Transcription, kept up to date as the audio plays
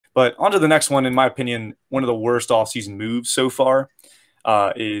But on to the next one. In my opinion, one of the worst offseason moves so far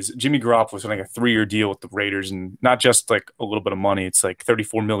is Jimmy Garoppolo signing a 3-year deal with the Raiders, and not just like a little bit of money. It's like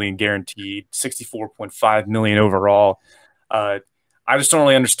 34 million guaranteed, 64.5 million overall. I just don't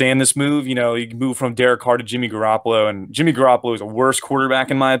really understand this move. You know, you can move from Derek Carr to Jimmy Garoppolo, and Jimmy Garoppolo is a worse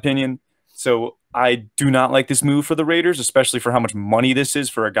quarterback in my opinion. So I do not like this move for the Raiders, especially for how much money this is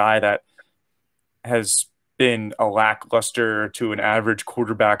for a guy that has been a lackluster to an average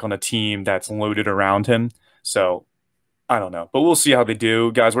quarterback on a team that's loaded around him. So I don't know, but we'll see how they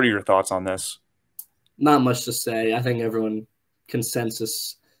do. Guys, what are your thoughts on this? Not much to say. I think everyone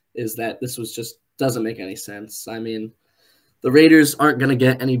consensus is that this was just doesn't make any sense. I mean, the Raiders aren't going to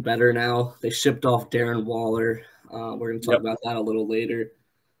get any better now. They shipped off Darren Waller. We're going to talk about that a little later.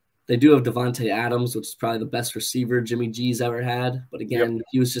 They do have Devontae Adams, which is probably the best receiver Jimmy G's ever had. But again,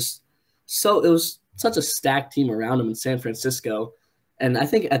 he was just it was such a stacked team around him in San Francisco. And I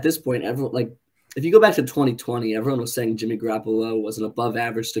think at this point, everyone, like, if you go back to 2020, everyone was saying Jimmy Garoppolo was an above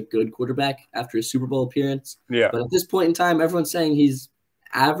average to good quarterback after his Super Bowl appearance. Yeah. But at this point in time, everyone's saying he's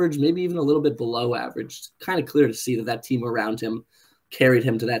average, maybe even a little bit below average. It's kind of clear to see that team around him carried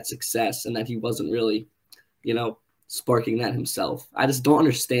him to that success and that he wasn't really, sparking that himself. I just don't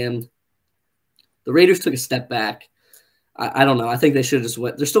understand. The Raiders took a step back. I don't know. I think they should have just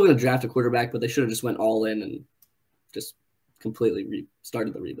went. They're still going to draft a quarterback, but they should have just went all in and just completely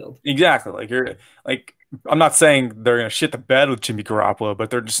started the rebuild. Exactly. I'm not saying they're going to shit the bed with Jimmy Garoppolo, but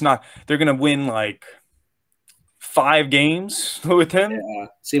they're just not. They're going to win like 5 games with him. Yeah,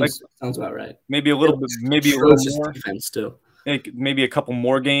 sounds about right. Maybe a little bit, maybe a little more defense too. Maybe a couple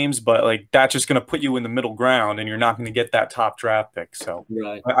more games, but like that's just going to put you in the middle ground, and you're not going to get that top draft pick. So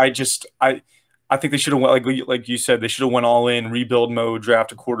right. I think they should have went like you said, they should have went all in, rebuild mode,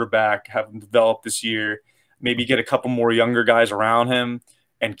 draft a quarterback, have him develop this year, maybe get a couple more younger guys around him,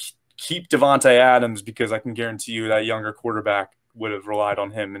 and keep Devontae Adams, because I can guarantee you that younger quarterback would have relied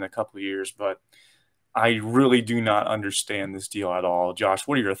on him in a couple of years. But I really do not understand this deal at all. Josh,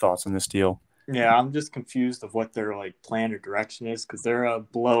 what are your thoughts on this deal? Yeah, I'm just confused of what their plan or direction is, because they're a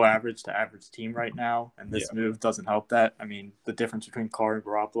below average to average team right now, and this move doesn't help that. I mean, the difference between Carr and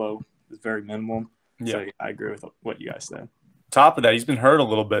Garoppolo is very minimal. Yeah. So I agree with what you guys said. Top of that, he's been hurt a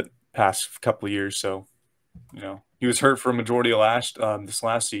little bit past couple of years, so he was hurt for a majority of this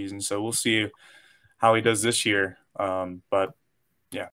last season. So we'll see how he does this year. But